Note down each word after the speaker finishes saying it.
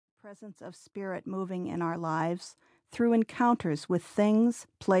presence of spirit moving in our lives through encounters with things,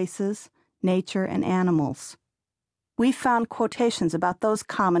 places, nature, and animals. We found quotations about those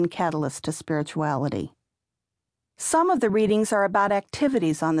common catalysts to spirituality. Some of the readings are about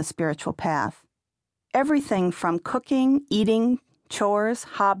activities on the spiritual path. Everything from cooking, eating, chores,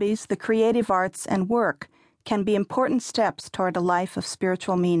 hobbies, the creative arts, and work can be important steps toward a life of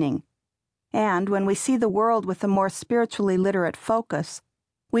spiritual meaning. And when we see the world with a more spiritually literate focus,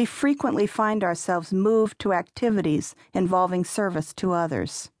 we frequently find ourselves moved to activities involving service to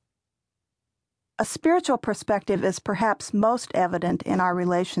others. A spiritual perspective is perhaps most evident in our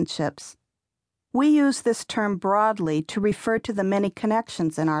relationships. We use this term broadly to refer to the many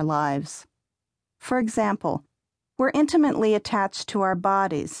connections in our lives. For example, we're intimately attached to our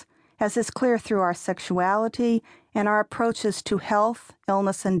bodies, as is clear through our sexuality and our approaches to health,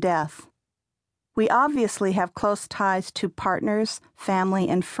 illness, and death. We obviously have close ties to partners, family,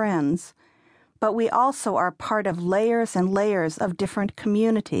 and friends, but we also are part of layers and layers of different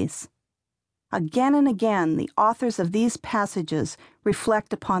communities. Again and again, the authors of these passages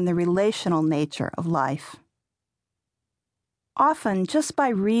reflect upon the relational nature of life. Often, just by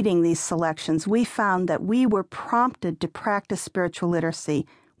reading these selections, we found that we were prompted to practice spiritual literacy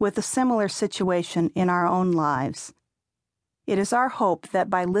with a similar situation in our own lives. It is our hope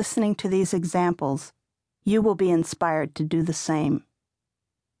that by listening to these examples, you will be inspired to do the same.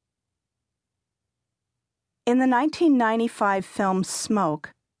 In the 1995 film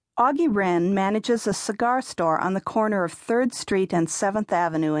Smoke, Augie Wren manages a cigar store on the corner of 3rd Street and 7th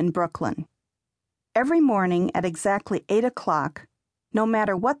Avenue in Brooklyn. Every morning at exactly 8 o'clock, no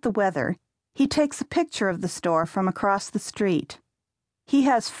matter what the weather, he takes a picture of the store from across the street. He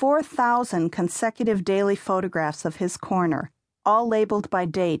has 4,000 consecutive daily photographs of his corner, all labeled by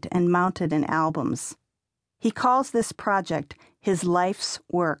date and mounted in albums. He calls this project his life's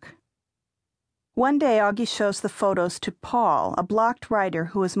work. One day, Augie shows the photos to Paul, a blocked writer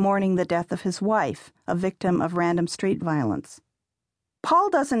who is mourning the death of his wife, a victim of random street violence. Paul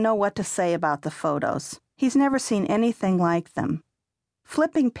doesn't know what to say about the photos. He's never seen anything like them.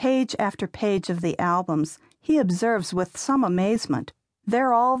 Flipping page after page of the albums, he observes with some amazement,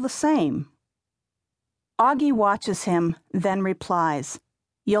 they're all the same. Augie watches him, then replies,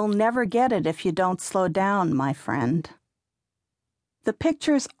 "You'll never get it if you don't slow down, my friend." The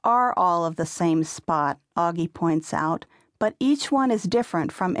pictures are all of the same spot, Augie points out, but each one is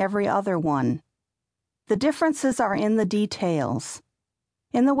different from every other one. The differences are in the details,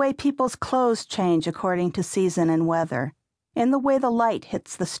 in the way people's clothes change according to season and weather, in the way the light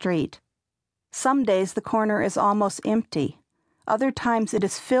hits the street. Some days the corner is almost empty. Other times it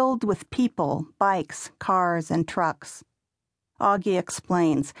is filled with people, bikes, cars, and trucks. Augie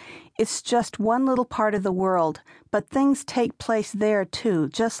explains, it's just one little part of the world, but things take place there too,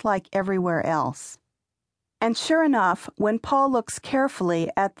 just like everywhere else. And sure enough, when Paul looks carefully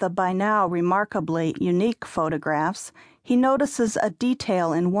at the by now remarkably unique photographs, he notices a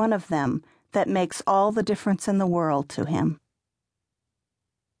detail in one of them that makes all the difference in the world to him.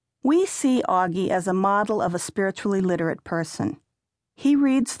 We see Augie as a model of a spiritually literate person. He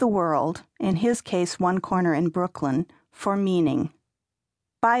reads the world, in his case one corner in Brooklyn, for meaning.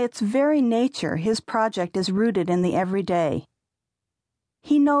 By its very nature, his project is rooted in the everyday.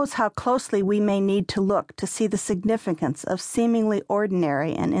 He knows how closely we may need to look to see the significance of seemingly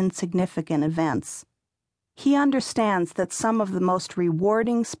ordinary and insignificant events. He understands that some of the most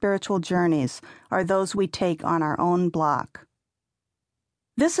rewarding spiritual journeys are those we take on our own block.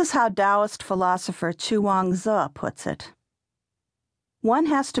 This is how Taoist philosopher Chuang-Tzu puts it. One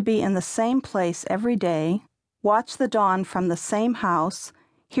has to be in the same place every day, watch the dawn from the same house,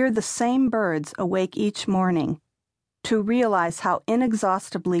 hear the same birds awake each morning, to realize how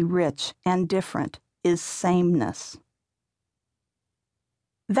inexhaustibly rich and different is sameness.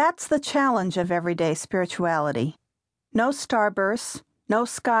 That's the challenge of everyday spirituality. No starbursts, no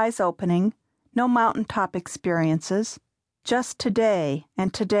skies opening, no mountaintop experiences, just today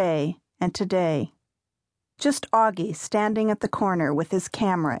and today and today. Just Augie standing at the corner with his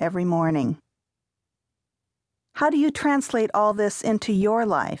camera every morning. How do you translate all this into your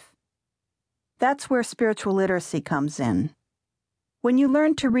life? That's where spiritual literacy comes in. When you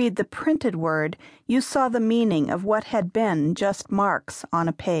learned to read the printed word, you saw the meaning of what had been just marks on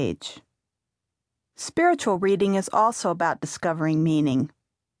a page. Spiritual reading is also about discovering meaning.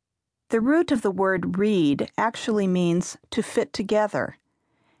 The root of the word read actually means to fit together,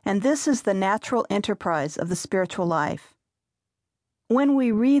 and this is the natural enterprise of the spiritual life. When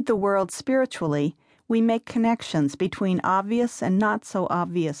we read the world spiritually, we make connections between obvious and not so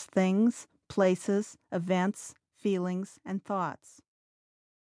obvious things, places, events, feelings, and thoughts.